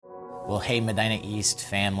Well, hey, Medina East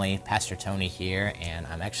family, Pastor Tony here, and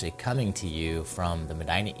I'm actually coming to you from the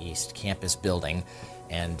Medina East campus building,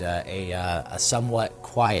 and a somewhat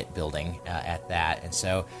quiet building at that. And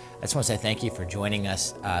so I just want to say thank you for joining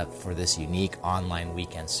us for this unique online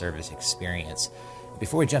weekend service experience.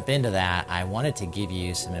 Before we jump into that, I wanted to give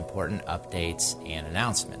you some important updates and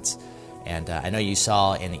announcements. And I know you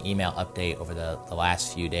saw in the email update over the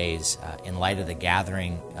last few days, in light of the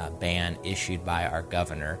gathering ban issued by our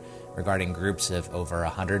governor regarding groups of over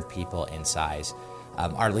 100 people in size,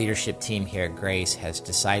 our leadership team here at Grace has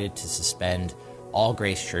decided to suspend all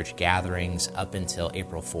Grace Church gatherings up until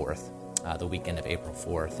April 4th, the weekend of April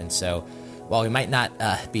 4th. And so while we might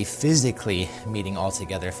not be physically meeting all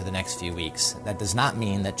together for the next few weeks, that does not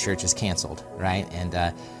mean that church is canceled, right? And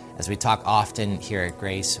as we talk often here at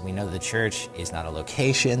Grace, we know the church is not a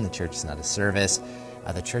location, the church is not a service,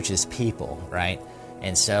 the church is people, right?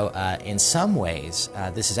 And so in some ways,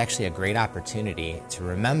 this is actually a great opportunity to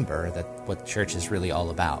remember that what church is really all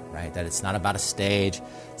about, right? That it's not about a stage,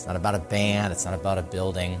 it's not about a band, it's not about a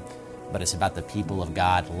building, but it's about the people of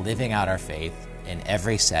God living out our faith in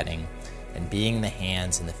every setting and being the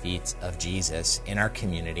hands and the feet of Jesus in our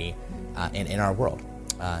community and in our world.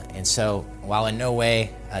 And so while in no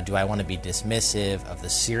way do I want to be dismissive of the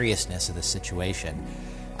seriousness of the situation,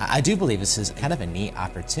 I do believe this is kind of a neat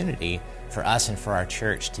opportunity for us and for our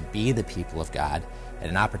church to be the people of God, and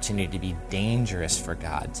an opportunity to be dangerous for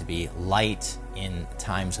God, to be light in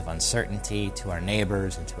times of uncertainty to our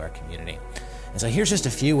neighbors and to our community. And so here's just a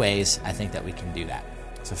few ways I think that we can do that.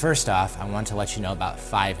 So first off, I want to let you know about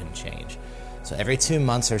 5 and Change. So every 2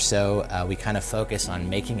 months or so, we kind of focus on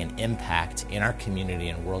making an impact in our community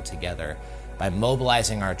and world together by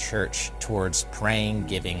mobilizing our church towards praying,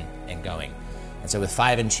 giving, and going. And so with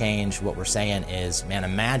 5 and Change, what we're saying is, man,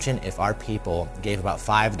 imagine if our people gave about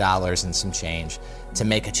 $5 and some change to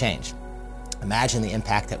make a change. Imagine the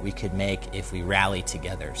impact that we could make if we rally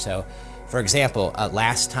together. So for example,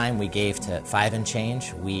 last time we gave to 5 and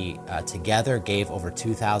Change, we together gave over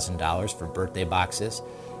 $2,000 for birthday boxes.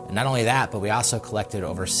 And not only that, but we also collected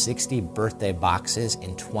over 60 birthday boxes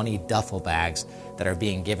in 20 duffel bags that are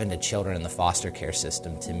being given to children in the foster care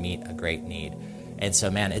system to meet a great need. And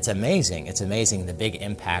so, man, it's amazing. It's amazing the big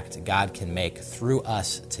impact God can make through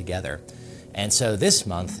us together. And so this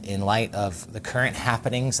month, in light of the current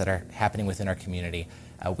happenings that are happening within our community,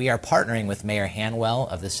 we are partnering with Mayor Hanwell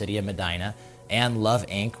of the city of Medina and Love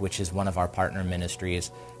Inc., which is one of our partner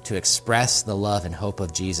ministries, to express the love and hope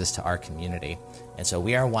of Jesus to our community. And so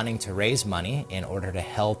we are wanting to raise money in order to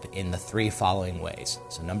help in the 3 following ways.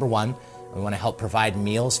 So number 1, we want to help provide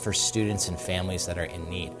meals for students and families that are in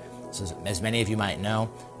need. So as many of you might know,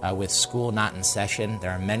 with school not in session,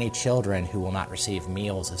 there are many children who will not receive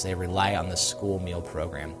meals as they rely on the school meal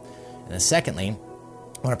program. And then secondly,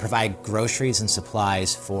 we want to provide groceries and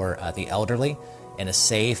supplies for the elderly in a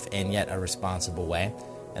safe and yet a responsible way.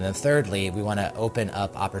 And then thirdly, we want to open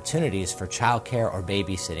up opportunities for childcare or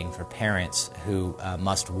babysitting for parents who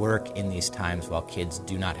must work in these times while kids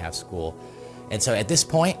do not have school. And so at this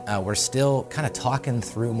point, we're still kind of talking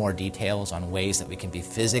through more details on ways that we can be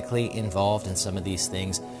physically involved in some of these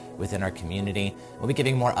things within our community. We'll be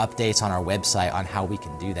giving more updates on our website on how we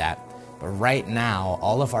can do that. But right now,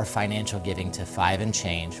 all of our financial giving to 5 and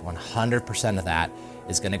Change, 100% of that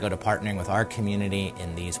is going to go to partnering with our community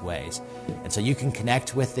in these ways. And so you can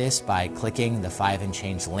connect with this by clicking the 5 and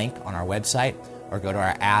Change link on our website or go to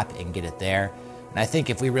our app and get it there. And I think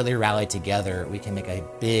if we really rally together, we can make a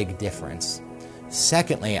big difference.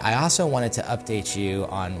 Secondly, I also wanted to update you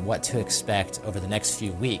on what to expect over the next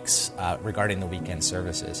few weeks regarding the weekend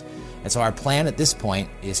services. And so our plan at this point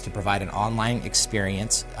is to provide an online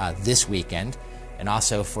experience this weekend and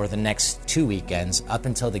also for the next 2 weekends up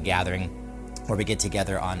until the gathering where we get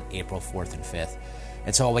together on April 4th and 5th.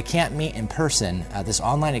 And so while we can't meet in person, this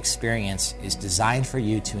online experience is designed for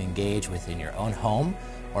you to engage within your own home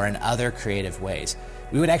or in other creative ways.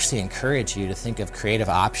 We would actually encourage you to think of creative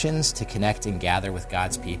options to connect and gather with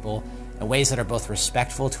God's people in ways that are both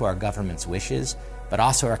respectful to our government's wishes, but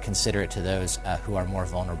also are considerate to those who are more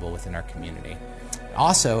vulnerable within our community.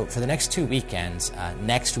 Also, for the next 2 weekends,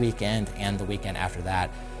 next weekend and the weekend after that,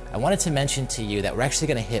 I wanted to mention to you that we're actually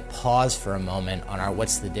going to hit pause for a moment on our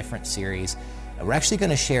What's the Difference series. We're actually going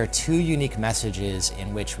to share 2 unique messages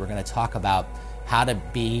in which we're going to talk about how to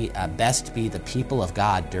best be the people of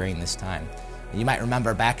God during this time. You might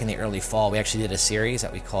remember back in the early fall, we actually did a series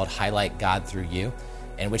that we called Highlight God Through You,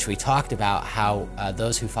 in which we talked about how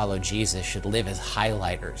those who follow Jesus should live as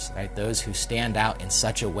highlighters, right? Those who stand out in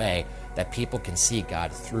such a way that people can see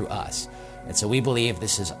God through us. And so we believe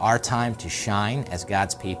this is our time to shine as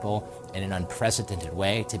God's people in an unprecedented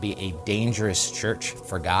way, to be a dangerous church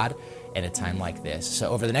for God in a time like this. So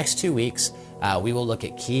over the next 2 weeks, we will look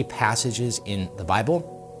at key passages in the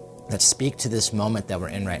Bible that speak to this moment that we're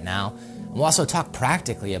in right now. And we'll also talk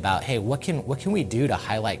practically about, hey, what can we do to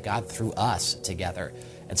highlight God through us together?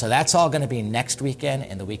 And so that's all going to be next weekend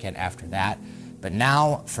and the weekend after that. But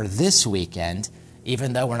now for this weekend,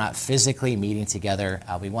 even though we're not physically meeting together,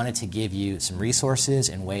 we wanted to give you some resources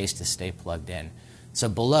and ways to stay plugged in. So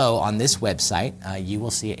below on this website, you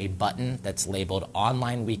will see a button that's labeled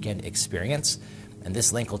Online Weekend Experience. And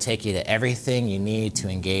this link will take you to everything you need to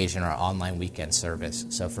engage in our online weekend service.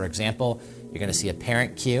 So for example, you're going to see a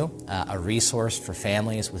parent queue, a resource for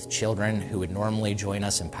families with children who would normally join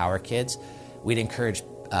us in Power Kids. We'd encourage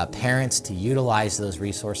parents to utilize those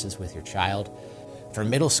resources with your child. For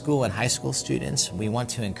middle school and high school students, we want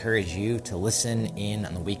to encourage you to listen in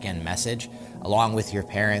on the weekend message along with your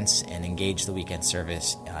parents and engage the weekend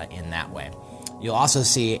service in that way. You'll also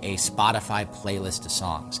see a Spotify playlist of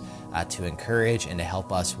songs to encourage and to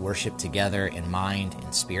help us worship together in mind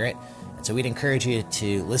and spirit. And so we'd encourage you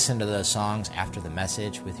to listen to those songs after the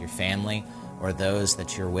message with your family or those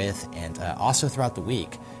that you're with, and also throughout the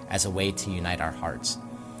week as a way to unite our hearts.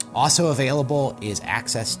 Also available is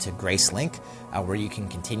access to GraceLink, where you can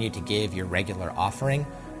continue to give your regular offering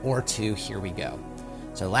or to Here We Go.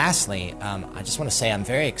 So lastly, I just want to say I'm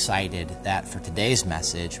very excited that for today's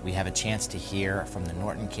message, we have a chance to hear from the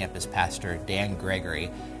Norton campus pastor, Dan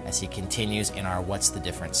Gregory, as he continues in our What's the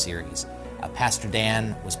Difference series. Pastor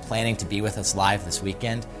Dan was planning to be with us live this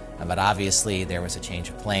weekend, but obviously there was a change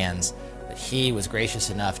of plans. But he was gracious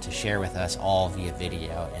enough to share with us all via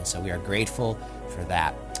video, and so we are grateful for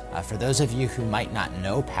that. For those of you who might not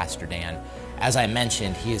know Pastor Dan, as I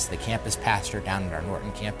mentioned, he is the campus pastor down at our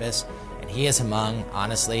Norton campus, and he is among,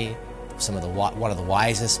 honestly, one of the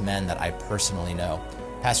wisest men that I personally know.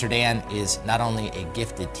 Pastor Dan is not only a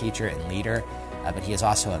gifted teacher and leader, but he is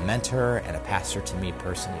also a mentor and a pastor to me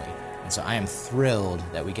personally. And so I am thrilled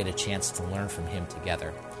that we get a chance to learn from him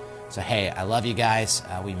together. So hey, I love you guys.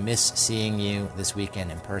 We miss seeing you this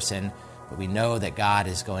weekend in person, but we know that God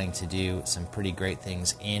is going to do some pretty great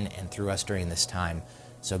things in and through us during this time.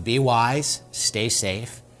 So be wise, stay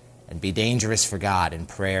safe, and be dangerous for God in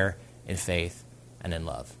prayer, in faith, and in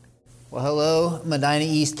love. Well, hello, Medina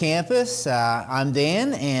East Campus. I'm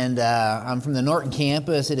Dan, and I'm from the Norton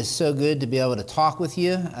campus. It is so good to be able to talk with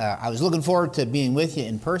you. I was looking forward to being with you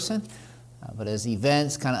in person, but as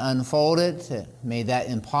events kind of unfolded, it made that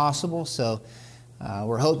impossible. So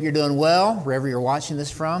we hope you're doing well wherever you're watching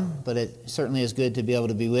this from, but it certainly is good to be able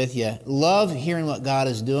to be with you. Love hearing what God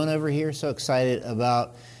is doing over here. So excited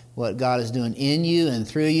about what God is doing in you and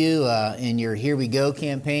through you in your Here We Go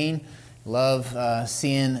campaign. Love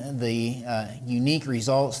seeing the unique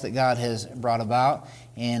results that God has brought about,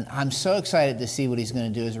 and I'm so excited to see what He's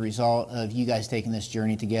going to do as a result of you guys taking this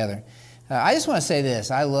journey together. I just want to say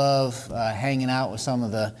this. I love hanging out with some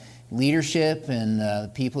of the leadership and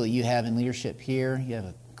the people that you have in leadership here. You have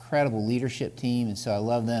an incredible leadership team, and so I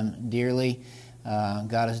love them dearly.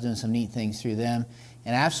 God is doing some neat things through them,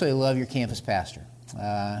 and I absolutely love your campus pastor.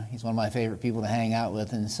 He's one of my favorite people to hang out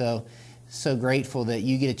with, and so grateful that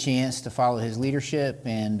you get a chance to follow his leadership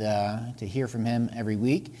and to hear from him every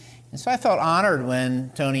week. And so I felt honored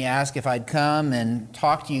when Tony asked if I'd come and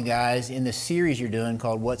talk to you guys in this series you're doing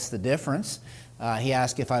called What's the Difference? He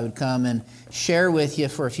asked if I would come and share with you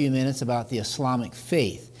for a few minutes about the Islamic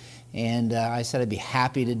faith. And I said I'd be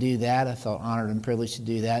happy to do that. I felt honored and privileged to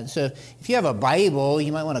do that. So if you have a Bible,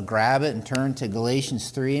 you might want to grab it and turn to Galatians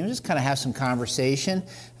 3 and just kind of have some conversation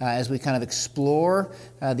as we kind of explore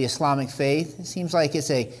the Islamic faith. It seems like it's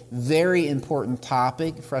a very important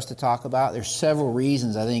topic for us to talk about. There's several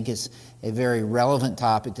reasons I think it's a very relevant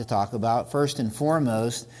topic to talk about. First and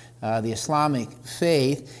foremost, the Islamic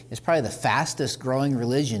faith is probably the fastest growing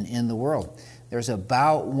religion in the world. There's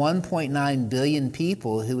about 1.9 billion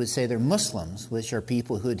people who would say they're Muslims, which are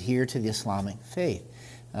people who adhere to the Islamic faith.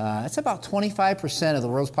 That's about 25% of the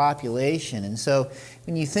world's population. And so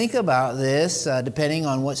when you think about this, depending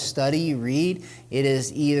on what study you read, it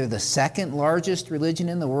is either the second largest religion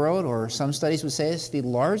in the world, or some studies would say it's the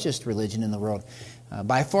largest religion in the world.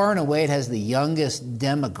 By far and away, it has the youngest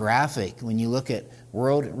demographic when you look at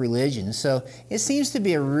world religions. So it seems to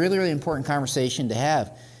be a really, really important conversation to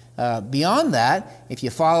have. Beyond that, if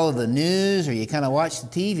you follow the news or you kind of watch the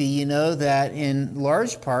TV, you know that in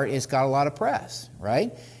large part it's got a lot of press,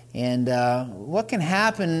 right? And what can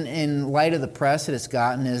happen in light of the press that it's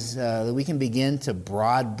gotten is that we can begin to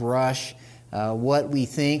broad brush what we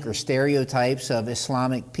think are stereotypes of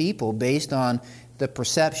Islamic people based on the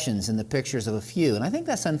perceptions and the pictures of a few. And I think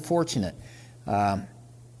that's unfortunate.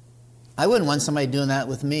 I wouldn't want somebody doing that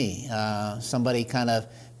with me, somebody kind of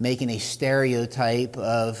making a stereotype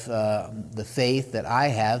of the faith that I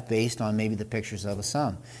have based on maybe the pictures of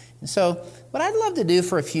some. And so what I'd love to do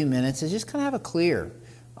for a few minutes is just kind of have a clear,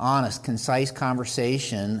 honest, concise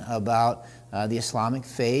conversation about the Islamic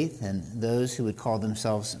faith and those who would call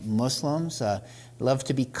themselves Muslims. I'd love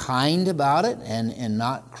to be kind about it and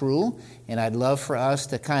not cruel, and I'd love for us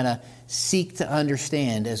to kind of seek to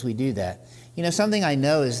understand as we do that. You know, something I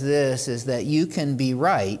know is this, is that you can be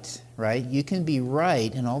right? You can be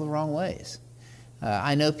right in all the wrong ways.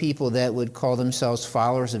 I know people that would call themselves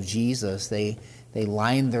followers of Jesus. They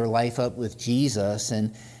line their life up with Jesus,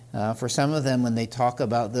 and for some of them, when they talk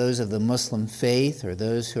about those of the Muslim faith or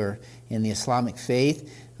those who are in the Islamic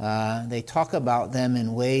faith, they talk about them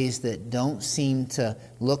in ways that don't seem to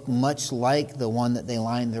look much like the one that they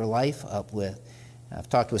line their life up with. I've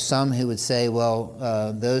talked with some who would say,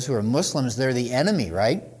 well, those who are Muslims, they're the enemy,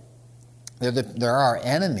 right? They're our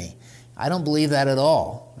enemy. I don't believe that at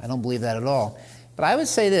all. I don't believe that at all. But I would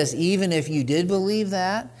say this, even if you did believe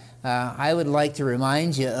that, I would like to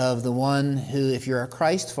remind you of the one who, if you're a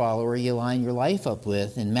Christ follower, you line your life up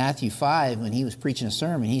with. In Matthew 5, when he was preaching a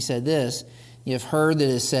sermon, he said this, "You have heard that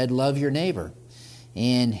it is said, love your neighbor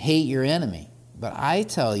and hate your enemy. But I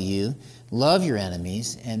tell you, love your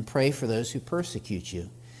enemies and pray for those who persecute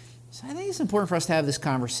you." So I think it's important for us to have this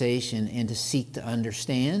conversation and to seek to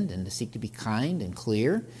understand and to seek to be kind and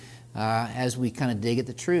clear as we kind of dig at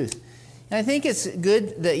the truth. And I think it's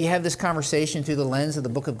good that you have this conversation through the lens of the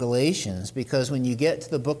book of Galatians, because when you get to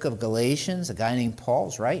the book of Galatians, a guy named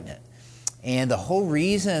Paul's writing it. And the whole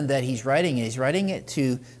reason that he's writing it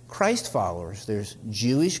to Christ followers. There's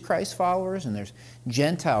Jewish Christ followers and there's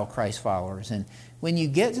Gentile Christ followers. And when you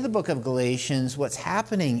get to the book of Galatians, what's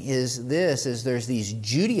happening is there's these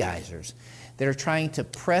Judaizers that are trying to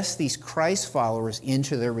press these Christ followers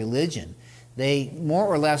into their religion. They more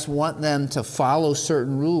or less want them to follow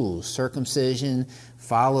certain rules, circumcision,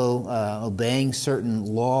 follow obeying certain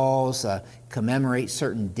laws, commemorate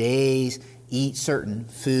certain days, eat certain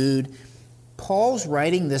food. Paul's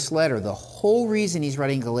writing this letter. The whole reason he's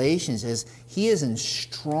writing Galatians is he is in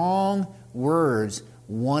strong words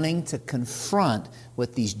wanting to confront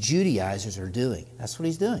what these Judaizers are doing. That's what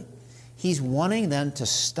he's doing. He's wanting them to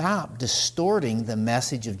stop distorting the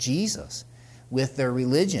message of Jesus with their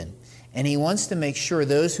religion. And he wants to make sure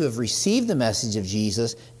those who have received the message of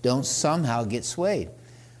Jesus don't somehow get swayed.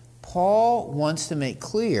 Paul wants to make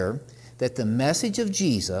clear that the message of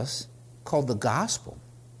Jesus, called the gospel,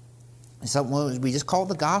 we just call it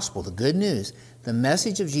the gospel, the good news. The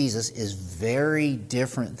message of Jesus is very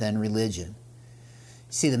different than religion.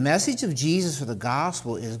 See, the message of Jesus or the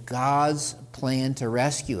gospel is God's plan to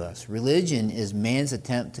rescue us. Religion is man's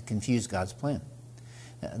attempt to confuse God's plan.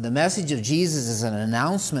 The message of Jesus is an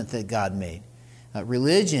announcement that God made.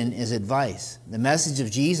 Religion is advice. The message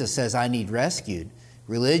of Jesus says, I need rescued.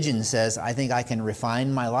 Religion says, I think I can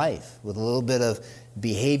refine my life with a little bit of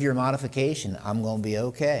behavior modification. I'm going to be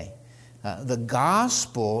okay. The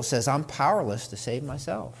gospel says, I'm powerless to save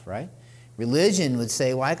myself, right? Religion would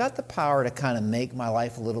say, well, I got the power to kind of make my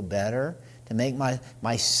life a little better, to make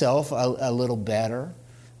myself a little better.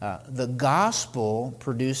 The gospel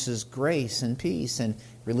produces grace and peace, and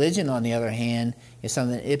religion, on the other hand, is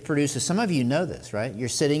something that it produces. Some of you know this, right? You're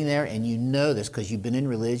sitting there and you know this because you've been in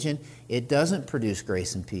religion. It doesn't produce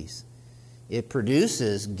grace and peace. It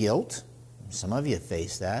produces guilt. Some of you have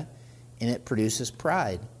faced that. And it produces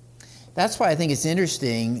pride. That's why I think it's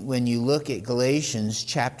interesting when you look at Galatians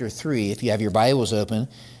chapter 3, if you have your Bibles open,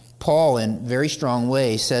 Paul, in very strong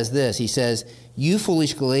way, says this. He says, you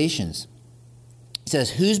foolish Galatians. He says,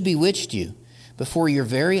 who's bewitched you? Before your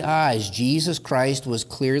very eyes, Jesus Christ was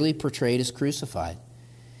clearly portrayed as crucified.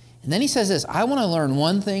 And then he says this, I want to learn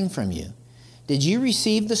one thing from you. Did you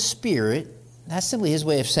receive the Spirit? That's simply his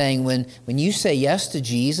way of saying when you say yes to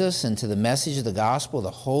Jesus and to the message of the gospel, the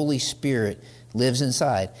Holy Spirit lives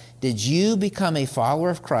inside. Did you become a follower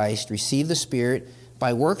of Christ, receive the Spirit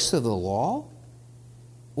by works of the law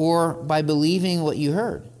or by believing what you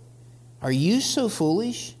heard? Are you so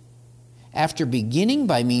foolish? After beginning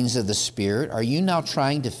by means of the Spirit, are you now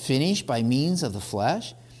trying to finish by means of the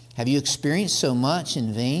flesh? Have you experienced so much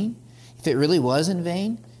in vain? If it really was in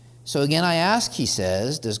vain? So again I ask, he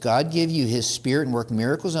says, does God give you his Spirit and work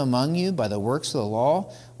miracles among you by the works of the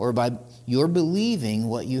law or by your believing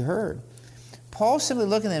what you heard? Paul's simply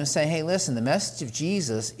looking at them and saying, hey, listen, the message of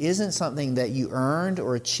Jesus isn't something that you earned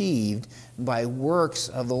or achieved by works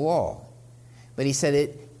of the law. But he said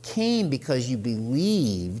it came because you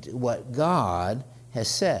believed what God has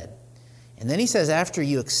said. And then he says, after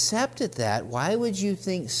you accepted that, why would you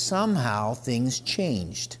think somehow things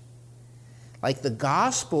changed? Like the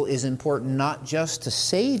gospel is important not just to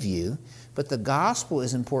save you, but the gospel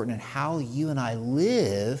is important in how you and I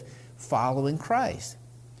live following Christ.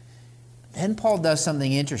 Then Paul does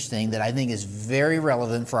something interesting that I think is very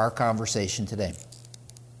relevant for our conversation today.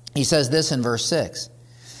 He says this in verse 6.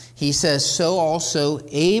 He says, so also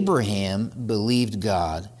Abraham believed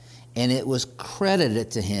God, and it was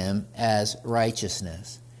credited to him as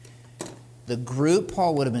righteousness. The group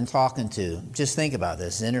Paul would have been talking to, just think about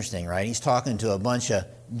this, it's interesting, right? He's talking to a bunch of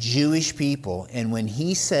Jewish people, and when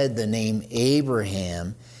he said the name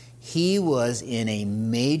Abraham, he was in a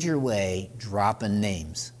major way dropping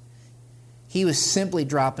names. He was simply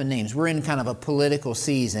dropping names. We're in kind of a political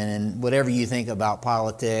season, and whatever you think about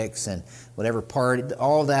politics and whatever party,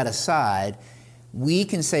 all that aside, we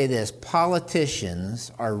can say this: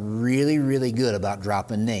 politicians are really, really good about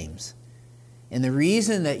dropping names. And the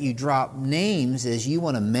reason that you drop names is you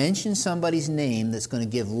want to mention somebody's name that's going to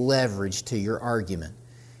give leverage to your argument.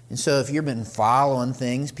 And so if you've been following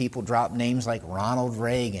things, people drop names like Ronald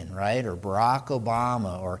Reagan, right? Or Barack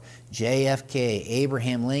Obama, or JFK,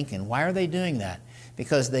 Abraham Lincoln. Why are they doing that?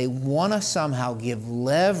 Because they want to somehow give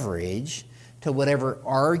leverage to whatever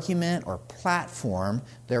argument or platform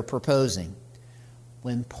they're proposing.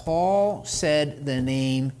 When Paul said the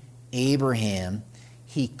name Abraham,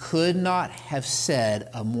 he could not have said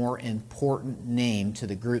a more important name to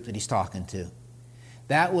the group that he's talking to.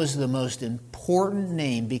 That was the most important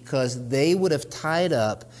name because they would have tied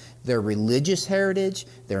up their religious heritage,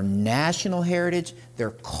 their national heritage,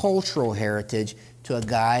 their cultural heritage to a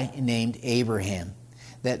guy named Abraham.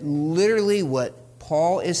 That literally what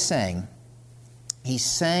Paul is saying, he's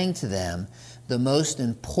saying to them, the most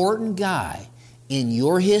important guy in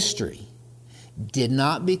your history did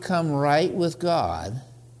not become right with God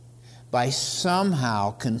by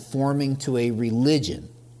somehow conforming to a religion.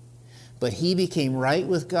 But he became right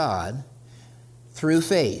with God through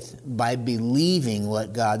faith by believing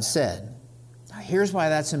what God said. Now, here's why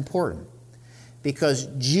that's important. Because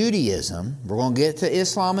Judaism, we're going to get to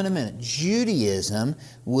Islam in a minute, Judaism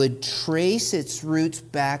would trace its roots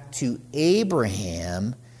back to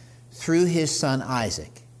Abraham through his son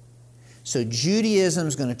Isaac. So Judaism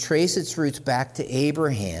is going to trace its roots back to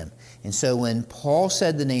Abraham. And so when Paul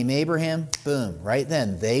said the name Abraham, boom, right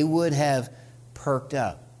then, they would have perked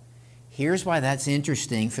up. Here's why that's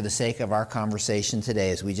interesting for the sake of our conversation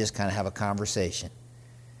today as we just kind of have a conversation.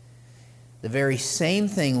 The very same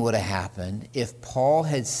thing would have happened if Paul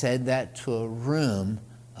had said that to a room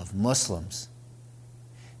of Muslims.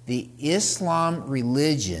 The Islam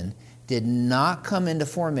religion did not come into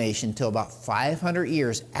formation until about 500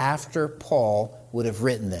 years after Paul would have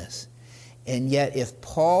written this. And yet if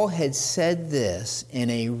Paul had said this in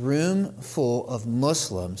a room full of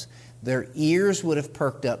Muslims, their ears would have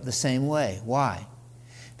perked up the same way. Why?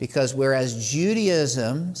 Because whereas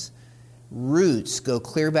Judaism's roots go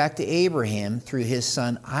clear back to Abraham through his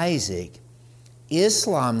son Isaac,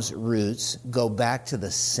 Islam's roots go back to the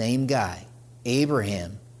same guy,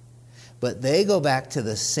 Abraham. But they go back to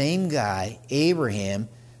the same guy, Abraham,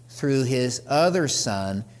 through his other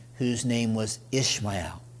son, whose name was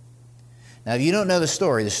Ishmael. Now, if you don't know the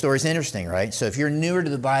story's interesting, right? So if you're newer to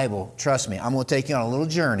the Bible, trust me, I'm going to take you on a little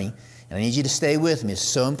journey, and I need you to stay with me. It's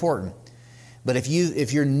so important. But if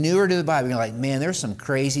you're newer to the Bible, you're like, man, there's some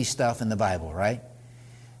crazy stuff in the Bible, right?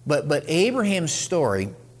 But Abraham's story,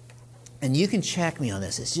 and you can check me on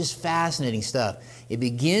this, it's just fascinating stuff. It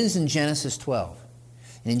begins in Genesis 12.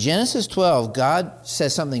 And in Genesis 12, God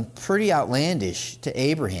says something pretty outlandish to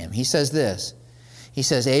Abraham. He says this. He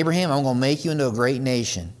says, Abraham, I'm going to make you into a great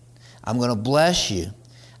nation. I'm going to bless you.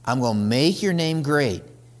 I'm going to make your name great.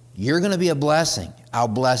 You're going to be a blessing. I'll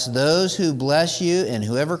bless those who bless you, and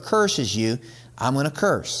whoever curses you, I'm going to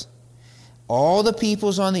curse. All the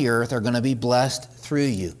peoples on the earth are going to be blessed through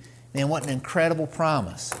you. Man, what an incredible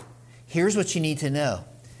promise. Here's what you need to know.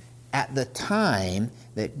 At the time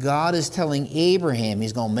that God is telling Abraham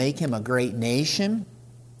he's going to make him a great nation,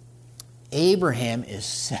 Abraham is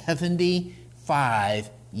 75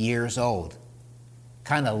 years old.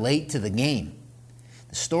 Kind of late to the game.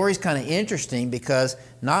 The story's kind of interesting because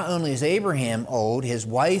not only is Abraham old, his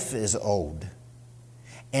wife is old.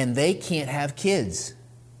 And they can't have kids.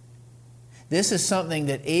 This is something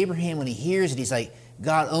that Abraham, when he hears it, he's like,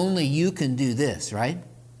 God, only you can do this, right?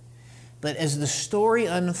 But as the story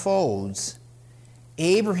unfolds,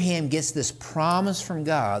 Abraham gets this promise from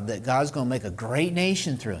God that God's going to make a great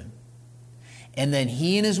nation through him. And then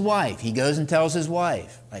he and his wife, he goes and tells his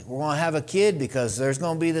wife, like, we're going to have a kid because there's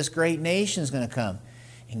going to be this great nation's going to come.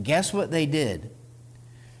 And guess what they did?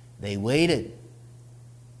 They waited.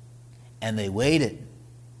 And they waited.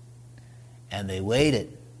 And they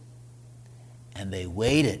waited. And they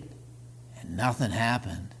waited. And nothing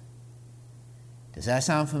happened. Does that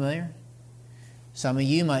sound familiar? Some of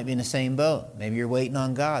you might be in the same boat. Maybe you're waiting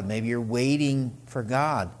on God. Maybe you're waiting for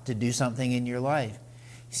God to do something in your life.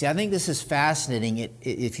 See, I think this is fascinating.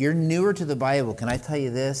 If you're newer to the Bible, can I tell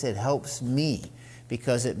you this? It helps me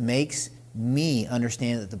because it makes me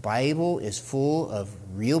understand that the Bible is full of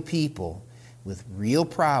real people with real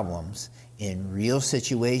problems in real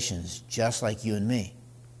situations, just like you and me.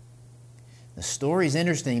 The story is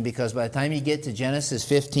interesting because by the time you get to Genesis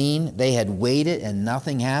 15, they had waited and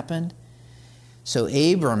nothing happened. So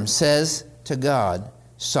Abram says to God,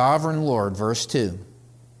 Sovereign Lord, verse 2,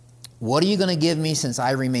 what are you going to give me since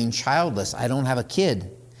I remain childless? I don't have a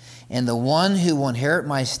kid. And the one who will inherit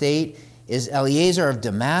my estate is Eliezer of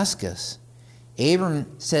Damascus.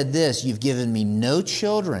 Abram said this, you've given me no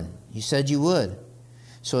children. You said you would.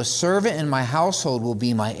 So a servant in my household will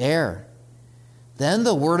be my heir. Then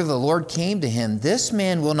the word of the Lord came to him, this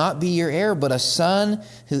man will not be your heir, but a son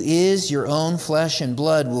who is your own flesh and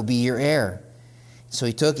blood will be your heir. So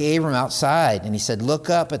he took Abram outside, and he said, look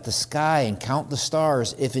up at the sky and count the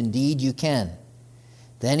stars, if indeed you can.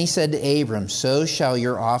 Then he said to Abram, so shall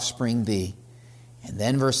your offspring be. And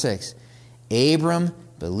then verse 6, Abram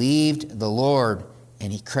believed the Lord,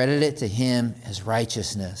 and he credited it to him as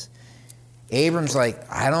righteousness. Abram's like,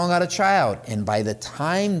 I don't got a child. And by the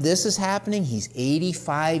time this is happening, he's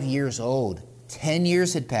 85 years old. 10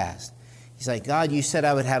 years had passed. He's like, God, you said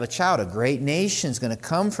I would have a child. A great nation's going to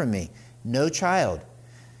come from me. No child.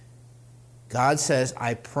 God says,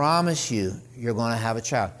 I promise you, you're going to have a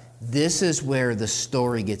child. This is where the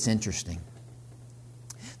story gets interesting.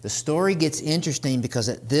 The story gets interesting because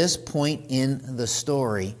at this point in the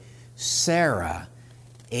story, Sarah,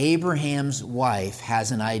 Abraham's wife,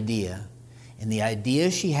 has an idea. And the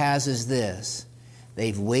idea she has is this.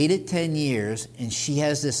 They've waited 10 years, and she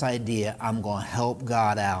has this idea, I'm going to help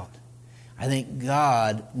God out. I think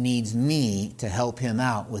God needs me to help him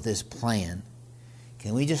out with this plan.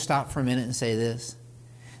 Can we just stop for a minute and say this?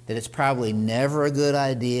 That it's probably never a good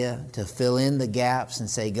idea to fill in the gaps and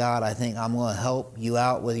say, God, I think I'm going to help you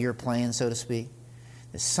out with your plan, so to speak.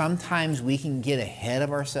 That sometimes we can get ahead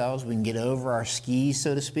of ourselves. We can get over our skis,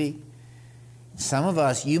 so to speak. Some of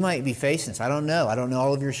us, you might be facing this. I don't know. I don't know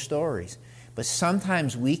all of your stories. But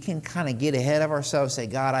sometimes we can kind of get ahead of ourselves and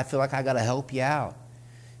say, God, I feel like I got to help you out.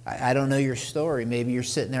 I don't know your story. Maybe you're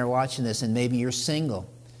sitting there watching this and maybe you're single.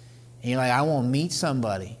 And you're like, I want to meet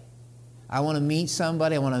somebody. I want to meet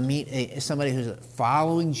somebody. I want to meet somebody who's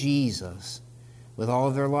following Jesus with all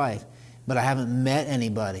of their life. But I haven't met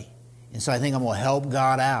anybody. And so I think I'm going to help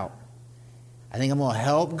God out. I think I'm going to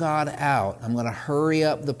help God out. I'm going to hurry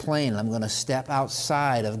up the plan. I'm going to step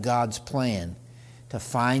outside of God's plan to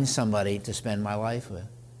find somebody to spend my life with.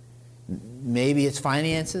 Maybe it's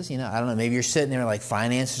finances, I don't know. Maybe you're sitting there like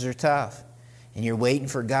finances are tough. And you're waiting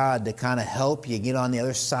for God to kind of help you get on the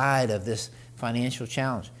other side of this financial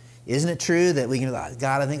challenge. Isn't it true that we can,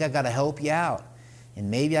 God, I think I got to help you out.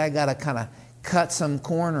 And maybe I got to kind of cut some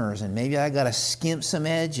corners and maybe I got to skimp some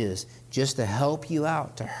edges just to help you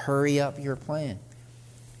out, to hurry up your plan.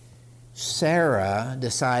 Sarah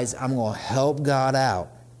decides, I'm going to help God out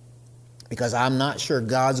because I'm not sure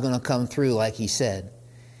God's going to come through like he said.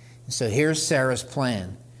 And so here's Sarah's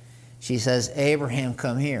plan. She says, Abraham,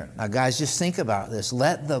 come here. Now, guys, just think about this.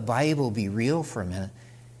 Let the Bible be real for a minute.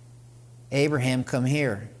 Abraham, come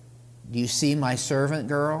here. Do you see my servant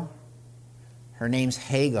girl? Her name's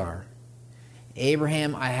Hagar.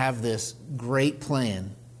 Abraham, I have this great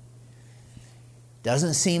plan.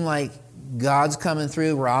 Doesn't seem like God's coming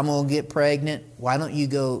through where I'm going to get pregnant. Why don't you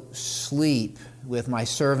go sleep with my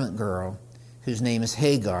servant girl, whose name is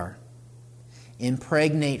Hagar?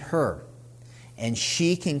 Impregnate her, and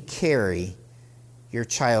she can carry your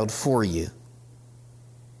child for you.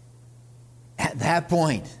 At that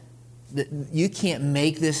point, you can't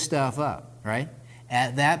make this stuff up, right?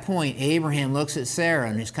 At that point, Abraham looks at Sarah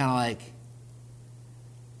and he's kind of like,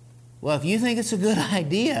 well, if you think it's a good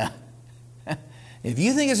idea,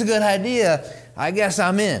 I guess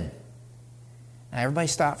I'm in. Now, everybody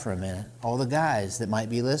stop for a minute. All the guys that might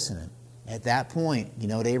be listening. At that point, you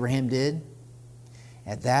know what Abraham did?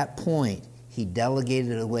 At that point, he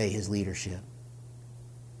delegated away his leadership.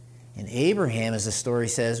 And Abraham, as the story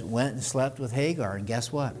says, went and slept with Hagar. And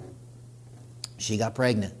guess what? She got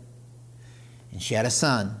pregnant. And she had a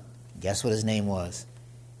son. Guess what his name was?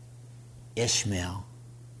 Ishmael.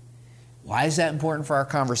 Why is that important for our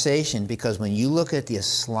conversation? Because when you look at the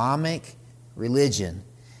Islamic religion,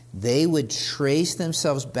 they would trace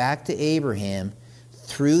themselves back to Abraham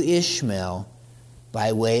through Ishmael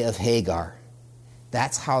by way of Hagar.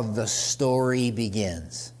 That's how the story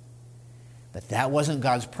begins. But that wasn't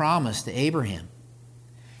God's promise to Abraham.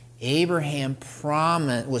 Abraham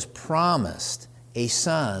was promised a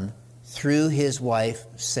son through his wife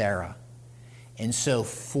Sarah. And so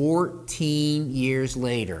 14 years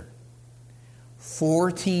later,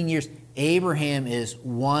 14 years, Abraham is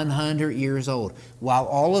 100 years old. While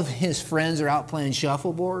all of his friends are out playing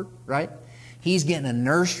shuffleboard, right? He's getting a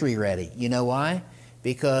nursery ready. You know why?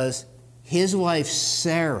 Because his wife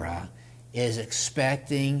Sarah is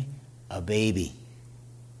expecting a baby.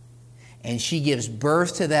 And she gives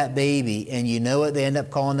birth to that baby, and you know what they end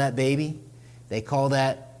up calling that baby? They call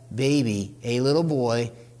that baby a little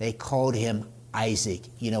boy. They called him Isaac.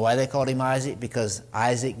 You know why they called him Isaac? Because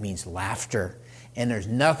Isaac means laughter. And there's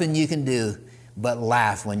nothing you can do but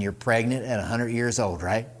laugh when you're pregnant at 100 years old,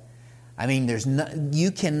 right? I mean,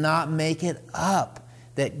 you cannot make it up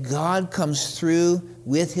that God comes through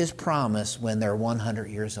with his promise when they're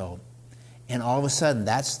 100 years old. And all of a sudden,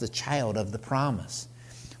 that's the child of the promise.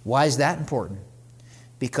 Why is that important?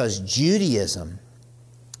 Because Judaism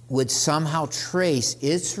would somehow trace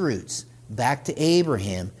its roots back to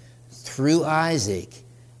Abraham through Isaac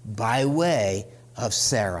by way of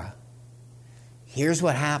Sarah. Here's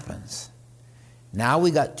what happens. Now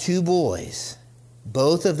we got two boys,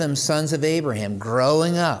 both of them sons of Abraham,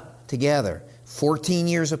 growing up together, 14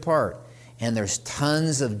 years apart. And there's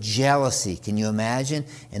tons of jealousy. Can you imagine?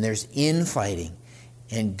 And there's infighting.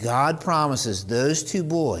 And God promises those two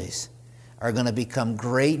boys are going to become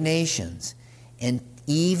great nations. And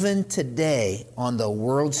even today on the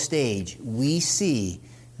world stage, we see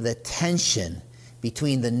the tension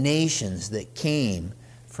between the nations that came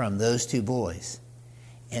from those two boys.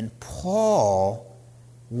 And Paul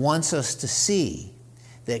wants us to see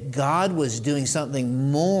that God was doing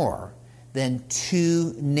something more than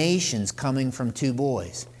two nations coming from two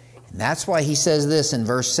boys. And that's why he says this in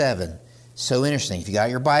verse 7. So interesting. If you got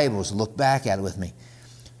your Bibles, look back at it with me.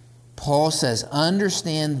 Paul says,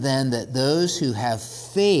 "Understand then that those who have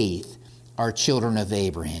faith are children of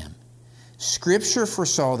Abraham. Scripture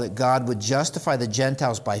foresaw that God would justify the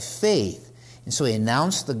Gentiles by faith, and so he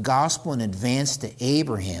announced the gospel in advance to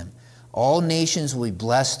Abraham. All nations will be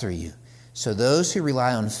blessed through you. So those who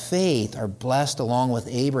rely on faith are blessed along with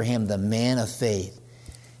Abraham, the man of faith."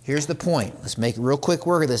 Here's the point. Let's make a real quick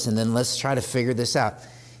work of this, and then let's try to figure this out.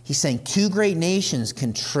 He's saying two great nations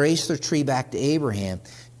can trace their tree back to Abraham.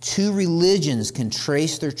 Two religions can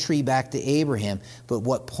trace their tree back to Abraham. But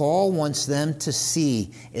what Paul wants them to see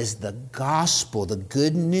is the gospel, the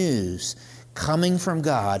good news coming from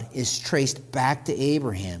God, is traced back to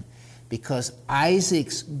Abraham. Because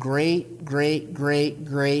Isaac's great,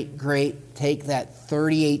 take that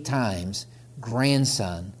 38 times,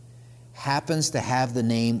 grandson, happens to have the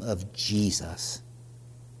name of Jesus.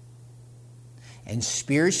 And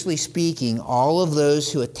spiritually speaking, all of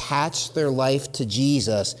those who attach their life to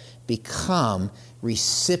Jesus become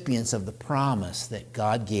recipients of the promise that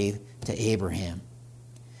God gave to Abraham.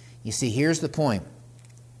 You see, here's the point.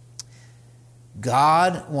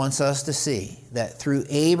 God wants us to see that through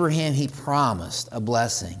Abraham he promised a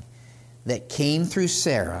blessing that came through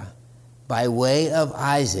Sarah by way of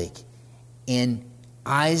Isaac, and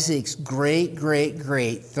Isaac's great,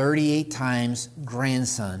 38 times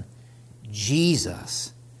grandson,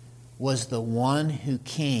 Jesus, was the one who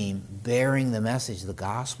came bearing the message, the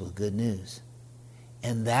gospel, the good news.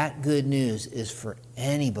 And that good news is for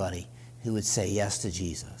anybody who would say yes to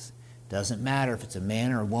Jesus. Doesn't matter if it's a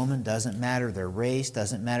man or a woman, doesn't matter their race,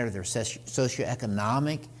 doesn't matter their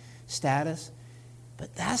socioeconomic status.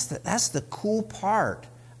 But that's the cool part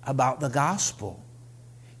about the gospel.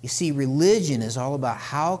 You see, religion is all about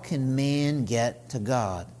how can man get to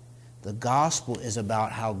God. The gospel is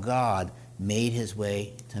about how God made his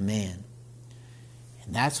way to man.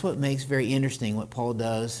 And that's what makes very interesting what Paul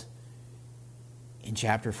does in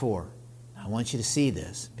chapter 4. I want you to see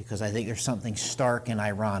this because I think there's something stark and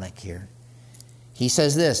ironic here. He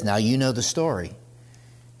says this, now you know the story.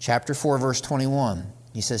 Chapter 4, verse 21.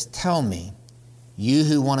 He says, "Tell me, you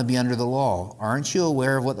who want to be under the law, aren't you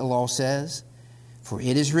aware of what the law says? For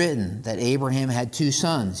it is written that Abraham had two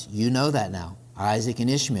sons. You know that now, Isaac and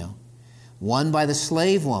Ishmael. One by the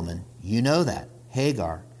slave woman, you know that,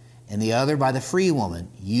 Hagar. And the other by the free woman,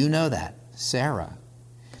 you know that, Sarah.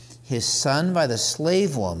 His son by the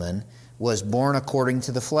slave woman was born according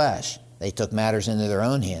to the flesh. They took matters into their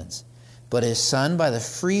own hands. But his son by the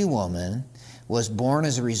free woman was born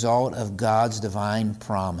as a result of God's divine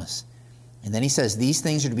promise." And then he says, these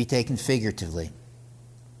things are to be taken figuratively.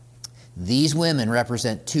 These women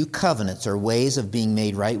represent two covenants or ways of being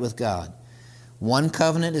made right with God. One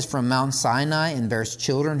covenant is from Mount Sinai and bears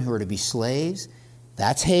children who are to be slaves.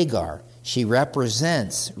 That's Hagar. She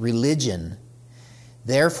represents religion.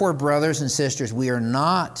 Therefore, brothers and sisters, we are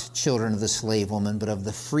not children of the slave woman, but of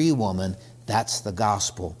the free woman. That's the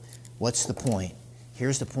gospel. What's the point?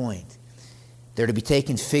 Here's the point. They're to be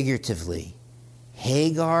taken figuratively.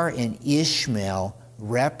 Hagar and Ishmael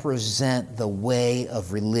represent the way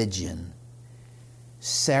of religion.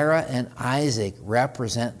 Sarah and Isaac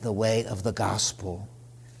represent the way of the gospel.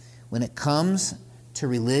 When it comes to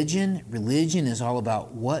religion, religion is all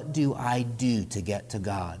about what do I do to get to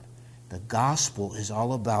God. The gospel is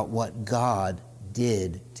all about what God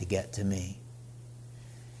did to get to me.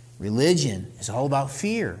 Religion is all about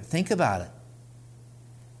fear. Think about it.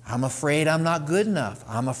 I'm afraid I'm not good enough.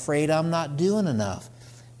 I'm afraid I'm not doing enough.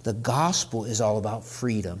 The gospel is all about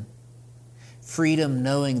freedom. Freedom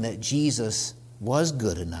knowing that Jesus was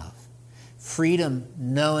good enough. Freedom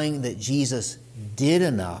knowing that Jesus did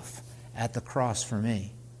enough at the cross for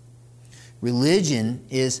me. Religion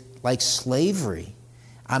is like slavery.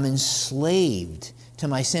 I'm enslaved to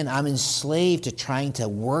my sin. I'm enslaved to trying to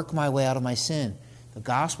work my way out of my sin. The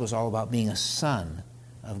gospel is all about being a son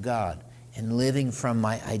of God and living from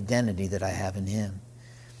my identity that I have in Him.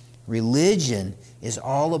 Religion is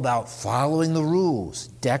all about following the rules,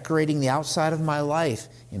 decorating the outside of my life,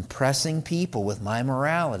 impressing people with my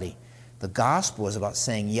morality. The gospel is about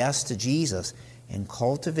saying yes to Jesus and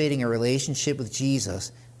cultivating a relationship with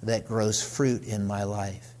Jesus that grows fruit in my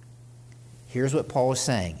life. Here's what Paul is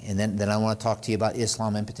saying, and then I want to talk to you about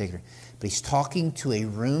Islam in particular. But he's talking to a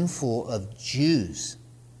room full of Jews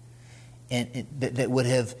and that would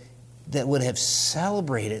have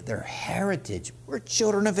celebrated their heritage. We're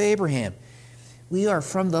children of Abraham. We are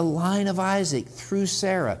from the line of Isaac through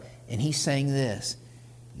Sarah. And he's saying this,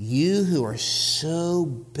 you who are so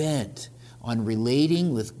bent on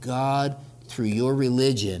relating with God through your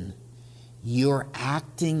religion, you're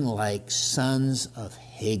acting like sons of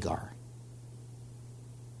Hagar.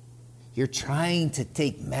 You're trying to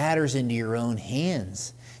take matters into your own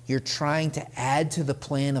hands. You're trying to add to the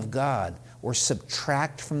plan of God or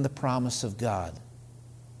subtract from the promise of God.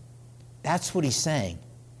 That's what he's saying.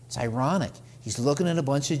 It's ironic. He's looking at a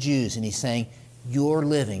bunch of Jews and he's saying, you're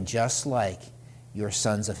living just like your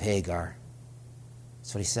sons of Hagar.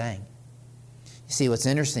 That's what he's saying. You see, what's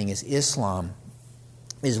interesting is Islam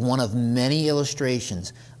is one of many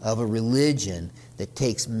illustrations of a religion that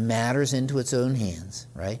takes matters into its own hands,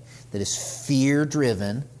 right? That is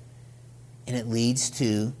fear-driven, and it leads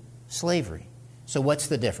to slavery. So what's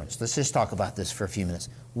the difference? Let's just talk about this for a few minutes.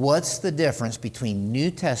 What's the difference between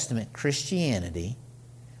New Testament Christianity,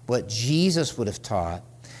 what Jesus would have taught,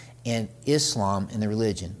 and Islam and the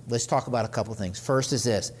religion? Let's talk about a couple things. First is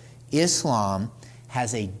this. Islam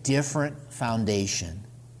has a different foundation.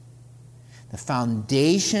 The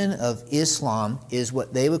foundation of Islam is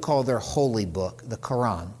what they would call their holy book, the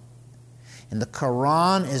Quran. And the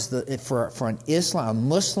Quran is for an Islam, a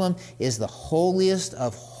Muslim, is the holiest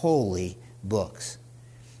of holy books.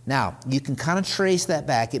 Now, you can kind of trace that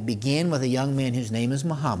back. It began with a young man whose name is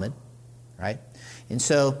Muhammad, right? And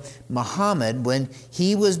so Muhammad, when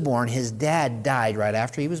he was born, his dad died right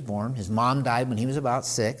after he was born. His mom died when he was about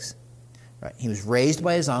 6. Right? He was raised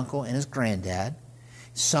by his uncle and his granddad.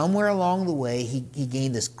 Somewhere along the way, he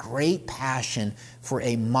gained this great passion for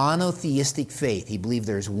a monotheistic faith. He believed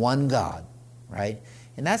there's one God, right?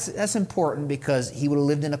 And that's important because he would have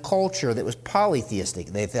lived in a culture that was polytheistic.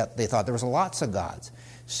 They thought there was lots of gods.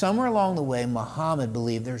 Somewhere along the way, Muhammad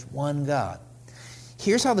believed there's one God.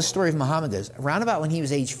 Here's how the story of Muhammad goes. Around about when he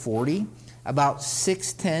was age 40, about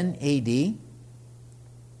 610 AD,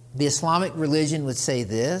 the Islamic religion would say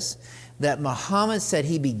this, that Muhammad said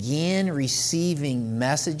he began receiving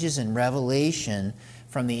messages and revelation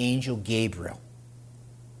from the angel Gabriel.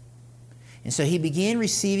 And so he began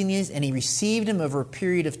receiving these, and he received them over a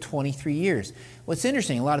period of 23 years. What's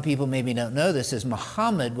interesting, a lot of people maybe don't know this, is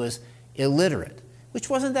Muhammad was illiterate, which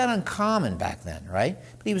wasn't that uncommon back then, right?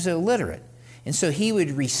 But he was illiterate. And so he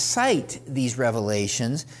would recite these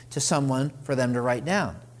revelations to someone for them to write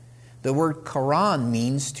down. The word Quran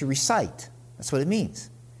means to recite. That's what it means.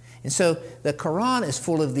 And so the Quran is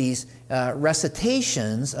full of these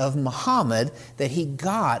recitations of Muhammad that he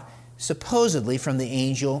got supposedly from the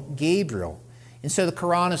angel Gabriel. And so the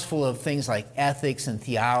Quran is full of things like ethics and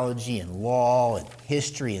theology and law and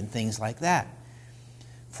history and things like that.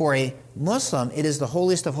 For a Muslim, it is the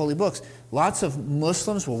holiest of holy books. Lots of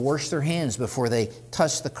Muslims will wash their hands before they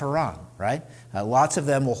touch the Quran, right? Lots of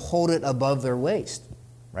them will hold it above their waist,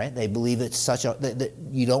 right? They believe it's that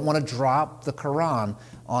you don't want to drop the Quran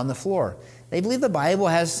on the floor. They believe the Bible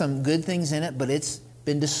has some good things in it, but it's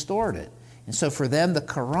been distorted. And so for them, the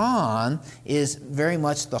Quran is very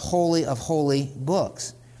much the holy of holy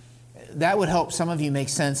books. That would help some of you make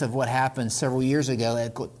sense of what happened several years ago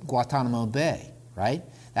at Guantanamo Bay, right?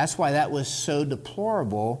 That's why that was so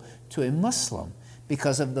deplorable to a Muslim,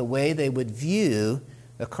 because of the way they would view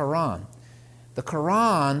the Quran. The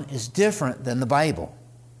Quran is different than the Bible.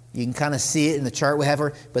 You can kind of see it in the chart we have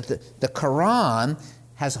here, but the Quran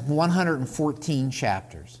has 114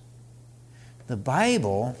 chapters. The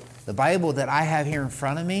Bible that I have here in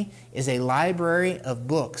front of me is a library of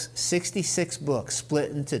books, 66 books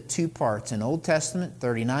split into two parts. In Old Testament,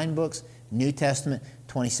 39 books, New Testament,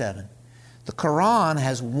 27. The Quran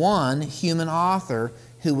has one human author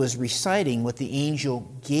who was reciting what the angel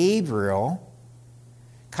Gabriel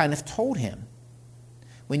kind of told him.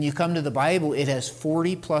 When you come to the Bible, it has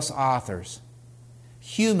 40 plus authors,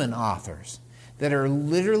 human authors, that are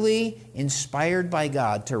literally inspired by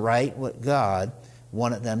God to write what God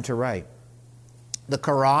wanted them to write. The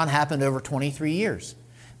Quran happened over 23 years.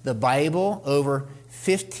 The Bible over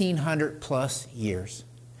 1,500 plus years.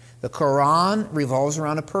 The Quran revolves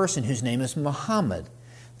around a person whose name is Muhammad.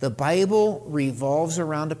 The Bible revolves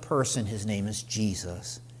around a person, his name is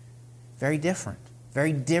Jesus. Very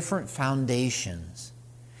different foundations.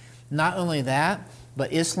 Not only that,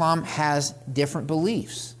 but Islam has different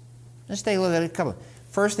beliefs. Let's take a look at a couple.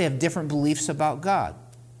 First, they have different beliefs about God.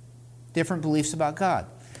 Different beliefs about God.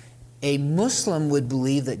 A Muslim would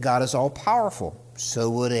believe that God is all-powerful. So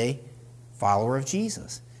would a follower of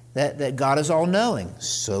Jesus. That God is all-knowing.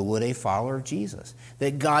 So would a follower of Jesus.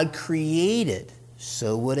 That God created.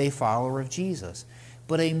 So would a follower of Jesus.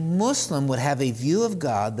 But a Muslim would have a view of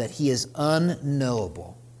God that he is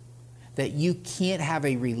unknowable. That you can't have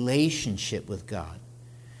a relationship with God.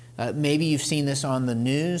 Maybe you've seen this on the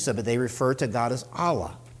news, but they refer to God as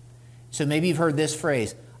Allah. So maybe you've heard this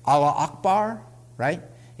phrase, Allah Akbar, right?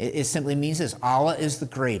 It simply means this: Allah is the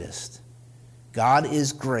greatest. God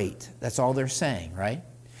is great. That's all they're saying, right?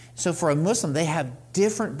 So for a Muslim, they have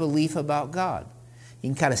different belief about God. You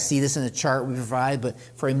can kind of see this in the chart we provide, but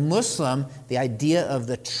for a Muslim, the idea of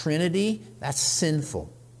the Trinity, that's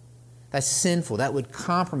sinful. That's sinful. That would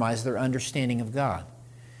compromise their understanding of God.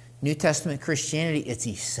 New Testament Christianity, it's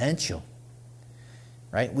essential.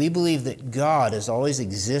 Right? We believe that God has always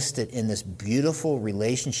existed in this beautiful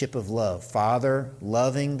relationship of love. Father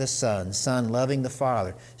loving the Son, Son loving the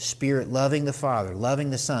Father, Spirit loving the Father,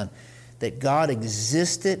 loving the Son. That God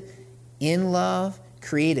existed in love,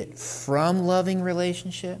 created from loving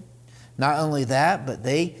relationship. Not only that, but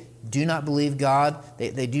they do not believe God,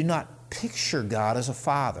 they do not picture God as a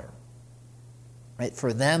father. Right?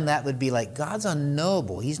 For them, that would be like, God's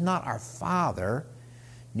unknowable. He's not our Father.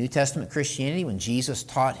 New Testament Christianity, when Jesus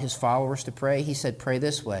taught his followers to pray, he said, pray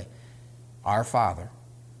this way: Our Father,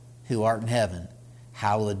 who art in heaven,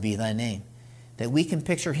 hallowed be thy name. That we can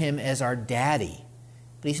picture him as our daddy.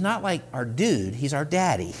 But he's not like our dude, he's our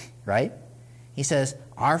daddy, right? He says,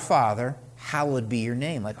 our Father, hallowed be your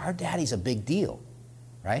name. Like, our daddy's a big deal,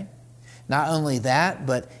 right? Not only that,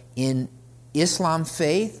 but in Islam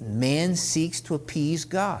faith, man seeks to appease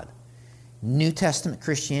God. New Testament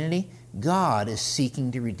Christianity, God is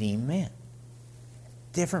seeking to redeem man.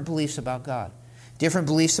 Different beliefs about God. Different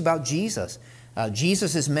beliefs about Jesus.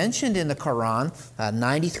 Jesus is mentioned in the Quran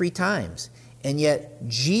 93 times. And yet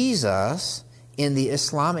Jesus in the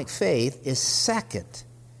Islamic faith is second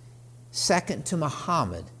to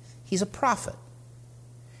Muhammad. He's a prophet.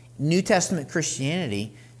 New Testament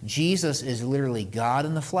Christianity, Jesus is literally God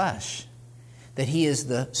in the flesh. That he is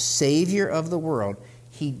the Savior of the world.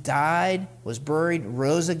 He died, was buried,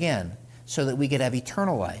 rose again, so that we could have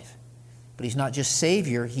eternal life. But he's not just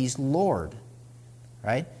Savior, he's Lord,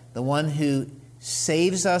 right? The one who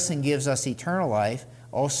saves us and gives us eternal life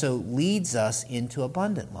also leads us into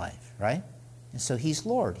abundant life, right? And so he's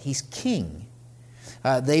Lord, he's King.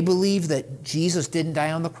 They believe that Jesus didn't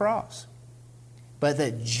die on the cross, but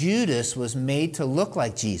that Judas was made to look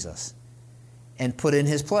like Jesus and put in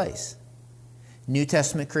his place. New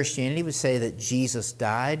Testament Christianity would say that Jesus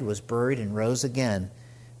died, was buried, and rose again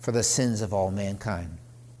for the sins of all mankind.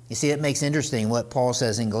 You see, it makes interesting what Paul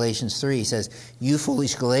says in Galatians 3. He says, you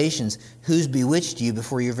foolish Galatians, who's bewitched you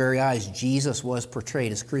before your very eyes? Jesus was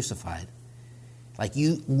portrayed as crucified. Like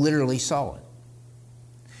you literally saw it.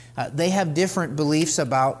 They have different beliefs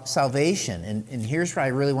about salvation. And here's where I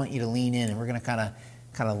really want you to lean in, and we're going to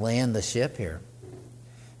kind of land the ship here.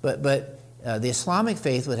 But the Islamic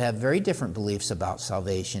faith would have very different beliefs about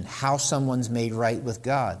salvation, how someone's made right with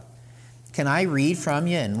God. Can I read from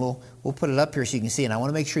you? And we'll put it up here so you can see. And I want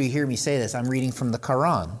to make sure you hear me say this. I'm reading from the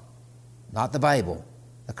Quran, not the Bible.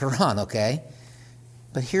 The Quran, okay?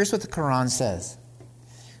 But here's what the Quran says.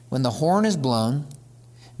 When the horn is blown,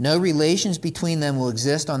 no relations between them will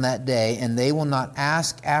exist on that day, and they will not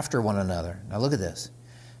ask after one another. Now look at this.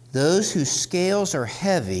 Those whose scales are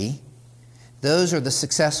heavy, those are the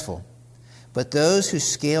successful. But those whose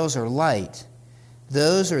scales are light,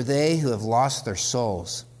 those are they who have lost their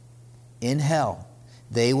souls. In hell,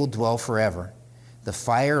 they will dwell forever. The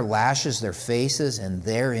fire lashes their faces, and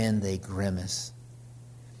therein they grimace.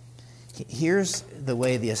 Here's the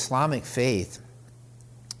way the Islamic faith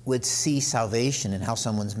would see salvation and how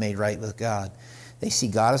someone's made right with God. They see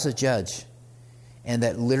God as a judge, and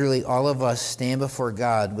that literally all of us stand before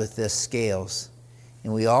God with this scales,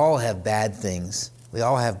 and we all have bad things. We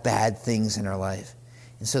all have bad things in our life.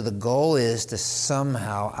 And so the goal is to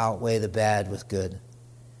somehow outweigh the bad with good,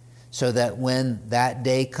 so that when that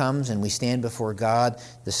day comes and we stand before God,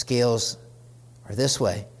 the scales are this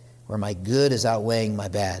way, where my good is outweighing my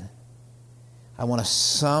bad. I want to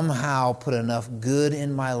somehow put enough good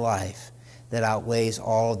in my life that outweighs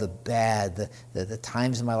all the bad, the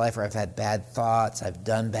times in my life where I've had bad thoughts, I've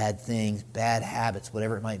done bad things, bad habits,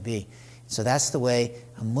 whatever it might be. So that's the way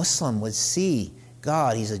a Muslim would see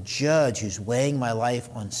God. He's a judge who's weighing my life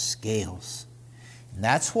on scales. And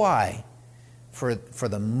that's why for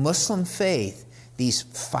the Muslim faith, these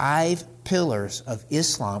 5 pillars of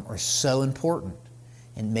Islam are so important.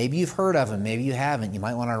 And maybe you've heard of them, maybe you haven't. You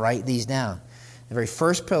might want to write these down. The very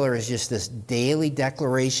first pillar is just this daily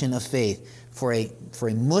declaration of faith. For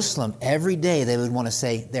a Muslim, every day they would want to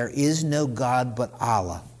say, there is no God but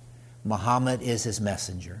Allah. Muhammad is his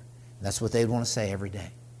messenger. And that's what they would want to say every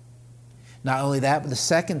day. Not only that, but the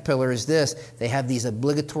second pillar is this. They have these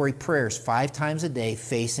obligatory prayers 5 times a day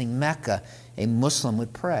facing Mecca. A Muslim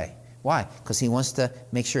would pray. Why? Because he wants to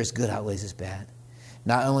make sure his good outweighs his bad.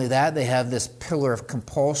 Not only that, they have this pillar of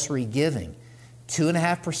compulsory giving.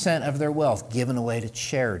 2.5% of their wealth given away to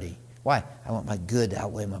charity. Why? I want my good to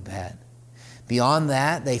outweigh my bad. Beyond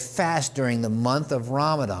that, they fast during the month of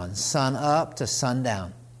Ramadan, sun up to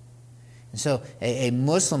sundown. And so a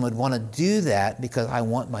Muslim would want to do that because I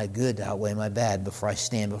want my good to outweigh my bad before I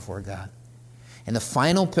stand before God. And the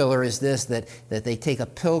final pillar is this, that they take a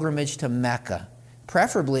pilgrimage to Mecca,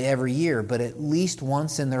 preferably every year, but at least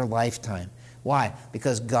once in their lifetime. Why?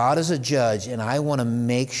 Because God is a judge, and I want to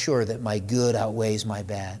make sure that my good outweighs my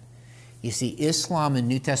bad. You see, Islam and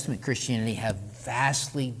New Testament Christianity have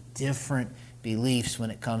vastly different beliefs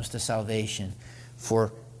when it comes to salvation.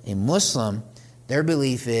 For a Muslim, their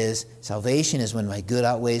belief is salvation is when my good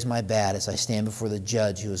outweighs my bad as I stand before the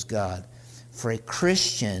judge who is God. For a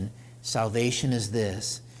Christian, salvation is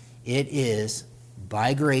this. It is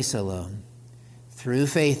by grace alone, through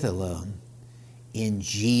faith alone, in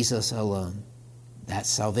Jesus alone. That's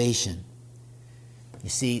salvation. You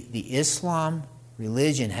see, the Islam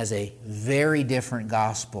religion has a very different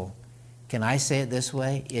gospel. Can I say it this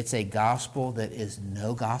way? It's a gospel that is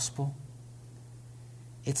no gospel.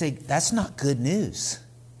 That's not good news.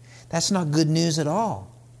 That's not good news at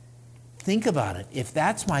all. Think about it. If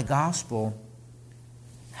that's my gospel,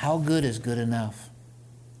 how good is good enough?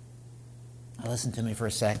 Now listen to me for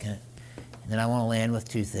a second, and then I want to land with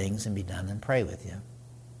 2 things and be done and pray with you.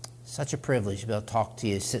 Such a privilege to be able to talk to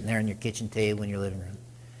you sitting there on your kitchen table in your living room.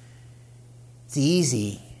 It's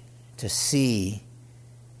easy to see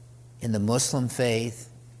in the Muslim faith,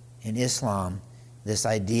 in Islam, this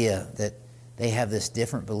idea that they have this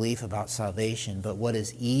different belief about salvation. But what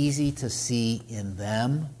is easy to see in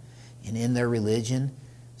them and in their religion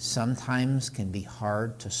sometimes can be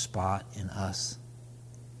hard to spot in us.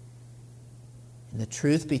 And the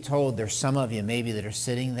truth be told, there's some of you maybe that are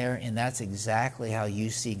sitting there, and that's exactly how you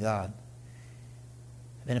see God.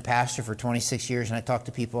 I've been a pastor for 26 years, and I talk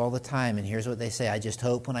to people all the time, and here's what they say: I just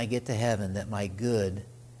hope when I get to heaven that my good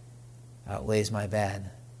outweighs my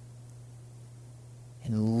bad.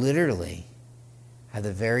 And literally, I have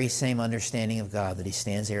the very same understanding of God, that He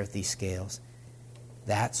stands there with these scales.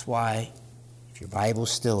 That's why, if your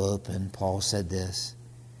Bible's still open, Paul said this.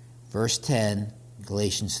 Verse 10,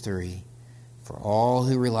 Galatians 3. For all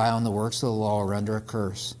who rely on the works of the law are under a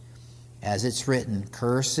curse. As it's written,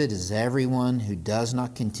 cursed is everyone who does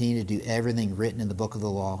not continue to do everything written in the book of the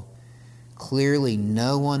law. Clearly,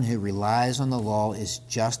 no one who relies on the law is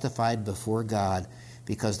justified before God,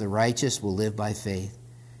 because the righteous will live by faith.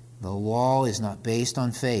 The law is not based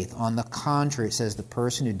on faith. On the contrary, it says the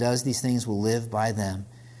person who does these things will live by them.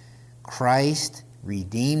 Christ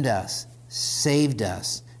redeemed us, saved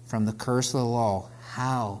us from the curse of the law.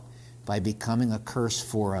 How? By becoming a curse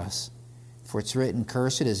for us. For it's written,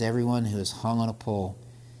 cursed is everyone who is hung on a pole.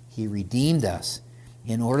 He redeemed us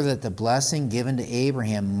in order that the blessing given to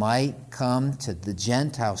Abraham might come to the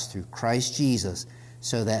Gentiles through Christ Jesus,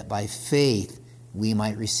 so that by faith we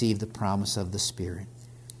might receive the promise of the Spirit.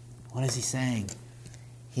 What is he saying?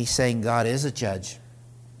 He's saying God is a judge.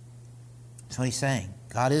 That's what he's saying.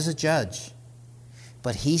 God is a judge.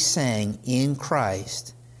 But he's saying in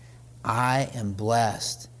Christ, I am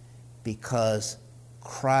blessed because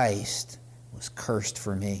Christ was cursed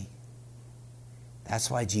for me. That's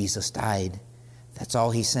why Jesus died. That's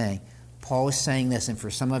all he's saying. Paul is saying this, and for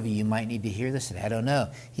some of you, you might need to hear this today. I don't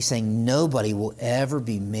know. He's saying nobody will ever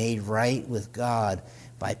be made right with God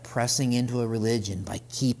by pressing into a religion, by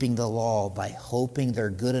keeping the law, by hoping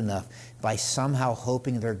they're good enough, by somehow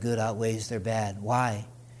hoping their good outweighs their bad. Why?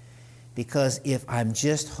 Because if I'm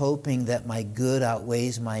just hoping that my good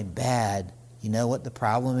outweighs my bad, you know what the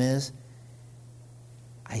problem is?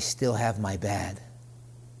 I still have my bad.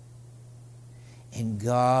 And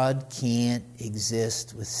God can't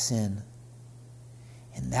exist with sin.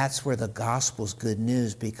 And that's where the gospel's good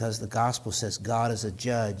news, because the gospel says God is a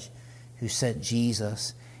judge who sent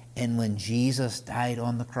Jesus. And when Jesus died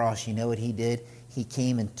on the cross, you know what he did? He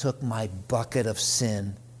came and took my bucket of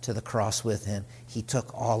sin to the cross with him. He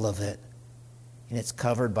took all of it. And it's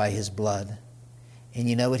covered by his blood. And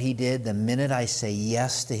you know what he did? The minute I say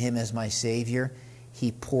yes to him as my Savior,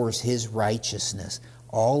 he pours his righteousness,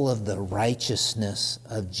 all of the righteousness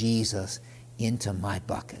of Jesus, into my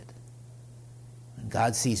bucket. When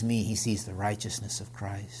God sees me, he sees the righteousness of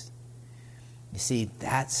Christ. You see,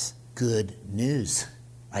 that's good news.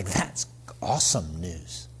 Like, that's awesome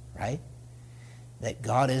news, right? That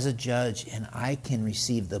God is a judge and I can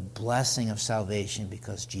receive the blessing of salvation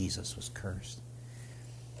because Jesus was cursed.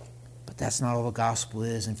 But that's not all the gospel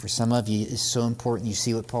is. And for some of you, it's so important. You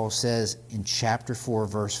see what Paul says in chapter 4,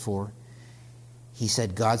 verse 4. He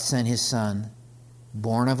said, God sent his Son,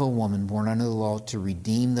 born of a woman, born under the law, to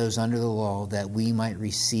redeem those under the law, that we might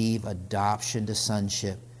receive adoption to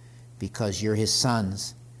sonship, because you're his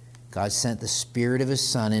sons. God sent the Spirit of his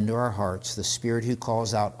Son into our hearts, the Spirit who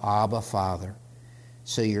calls out, Abba, Father.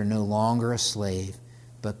 So you're no longer a slave,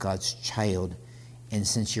 but God's child. And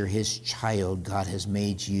since you're his child, God has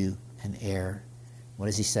made you an heir. What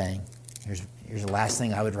is he saying? Here's the last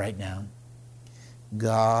thing I would write down.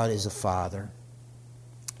 God is a Father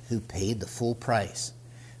who paid the full price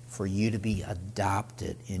for you to be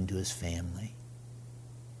adopted into his family.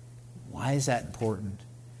 Why is that important?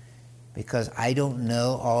 Because I don't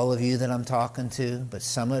know all of you that I'm talking to, but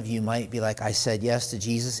some of you might be like, I said yes to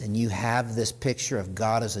Jesus, and you have this picture of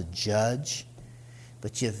God as a judge,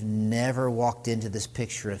 but you've never walked into this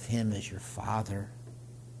picture of him as your Father.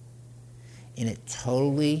 And it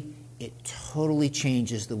totally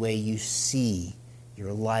changes the way you see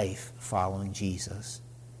your life following Jesus.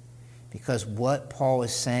 Because what Paul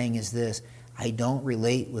is saying is this: I don't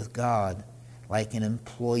relate with God like an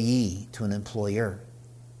employee to an employer,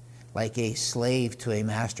 like a slave to a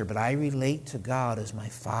master, but I relate to God as my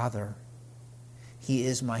Father. He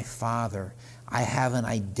is my Father. I have an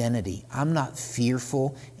identity. I'm not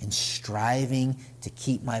fearful and striving to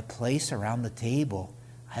keep my place around the table.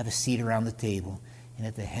 I have a seat around the table, and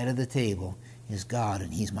at the head of the table is God,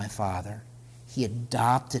 and he's my Father. He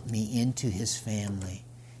adopted me into his family.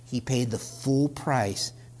 He paid the full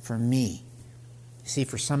price for me. You see,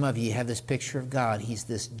 for some of you, you have this picture of God. He's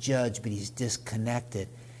this judge, but he's disconnected.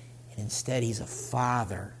 And instead, he's a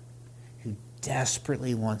Father who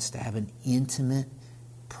desperately wants to have an intimate,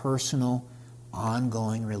 personal,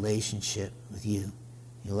 ongoing relationship with you.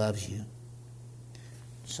 He loves you.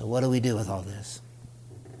 So what do we do with all this?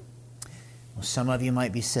 Well, some of you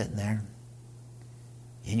might be sitting there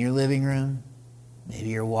in your living room. Maybe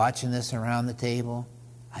you're watching this around the table.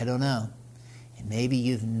 I don't know. And maybe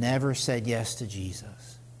you've never said yes to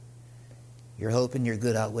Jesus. You're hoping your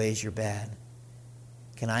good outweighs your bad.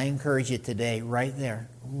 Can I encourage you today, right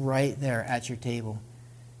there at your table,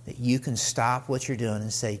 that you can stop what you're doing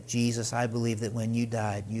and say, Jesus, I believe that when you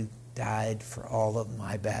died for all of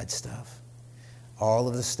my bad stuff, all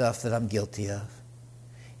of the stuff that I'm guilty of.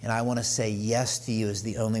 And I want to say yes to you as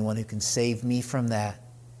the only one who can save me from that.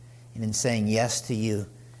 And in saying yes to you,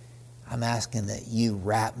 I'm asking that you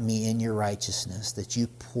wrap me in your righteousness, that you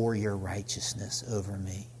pour your righteousness over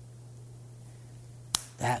me.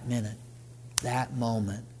 That minute, that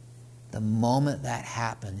moment, the moment that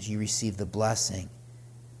happens, you receive the blessing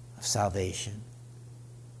of salvation.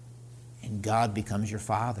 And God becomes your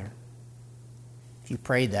Father. If you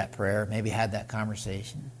prayed that prayer, maybe had that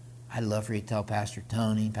conversation, I'd love for you to tell Pastor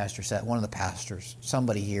Tony, Pastor Seth, one of the pastors,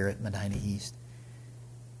 somebody here at Medina East.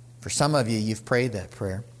 For some of you, you've prayed that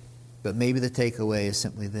prayer. But maybe the takeaway is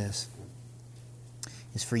simply this: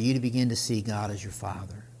 is for you to begin to see God as your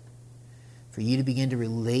Father, for you to begin to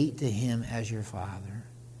relate to him as your Father,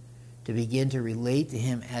 to begin to relate to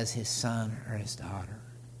him as his son or his daughter,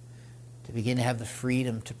 to begin to have the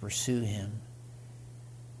freedom to pursue him,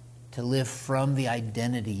 to live from the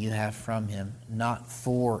identity you have from him, not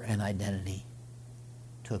for an identity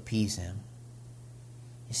to appease him.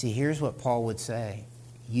 You see, here's what Paul would say.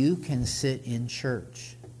 You can sit in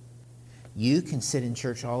church. You can sit in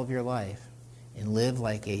church all of your life and live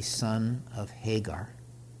like a son of Hagar.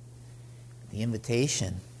 The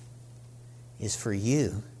invitation is for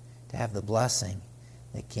you to have the blessing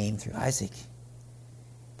that came through Isaac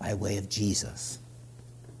by way of Jesus.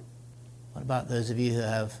 What about those of you who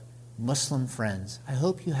have Muslim friends? I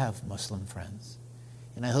hope you have Muslim friends,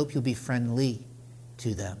 and I hope you'll be friendly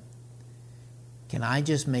to them. Can I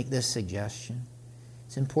just make this suggestion?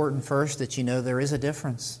 It's important first that you know there is a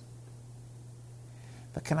difference.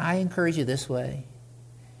 But can I encourage you this way?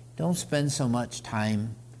 Don't spend so much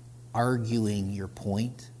time arguing your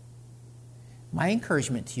point. My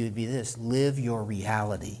encouragement to you would be this: live your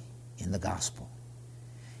reality in the gospel.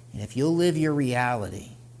 And if you'll live your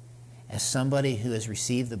reality as somebody who has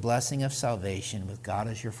received the blessing of salvation with God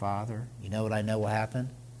as your Father, you know what I know will happen?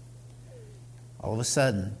 All of a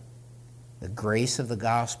sudden, the grace of the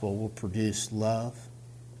gospel will produce love,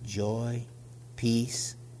 joy,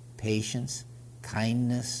 peace, patience,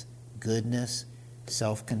 kindness, goodness,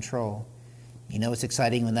 self-control. You know what's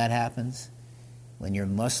exciting when that happens? When your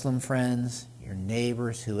Muslim friends, your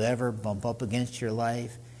neighbors, whoever bump up against your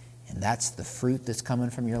life, and that's the fruit that's coming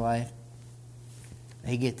from your life,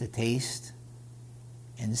 they get to taste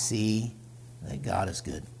and see that God is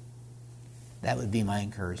good. That would be my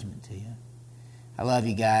encouragement to you. I love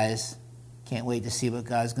you guys. Can't wait to see what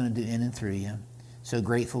God's going to do in and through you. So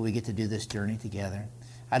grateful we get to do this journey together.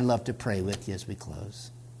 I'd love to pray with you as we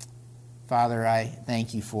close. Father, I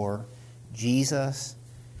thank you for Jesus.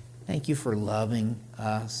 Thank you for loving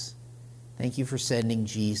us. Thank you for sending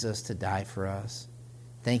Jesus to die for us.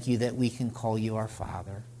 Thank you that we can call you our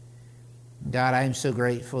Father. God, I am so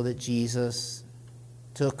grateful that Jesus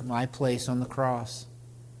took my place on the cross.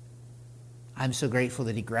 I'm so grateful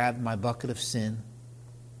that he grabbed my bucket of sin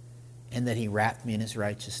and that he wrapped me in his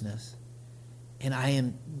righteousness. And I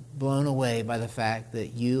am blown away by the fact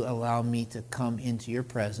that you allow me to come into your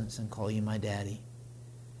presence and call you my daddy.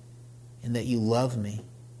 And that you love me.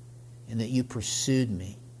 And that you pursued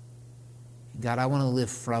me. God, I want to live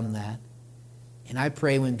from that. And I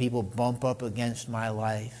pray when people bump up against my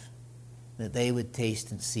life, that they would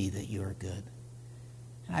taste and see that you are good.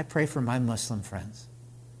 And I pray for my Muslim friends.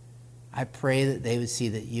 I pray that they would see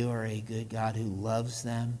that you are a good God who loves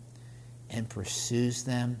them and pursues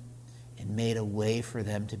them and made a way for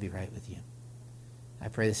them to be right with you. I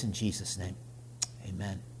pray this in Jesus' name.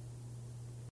 Amen.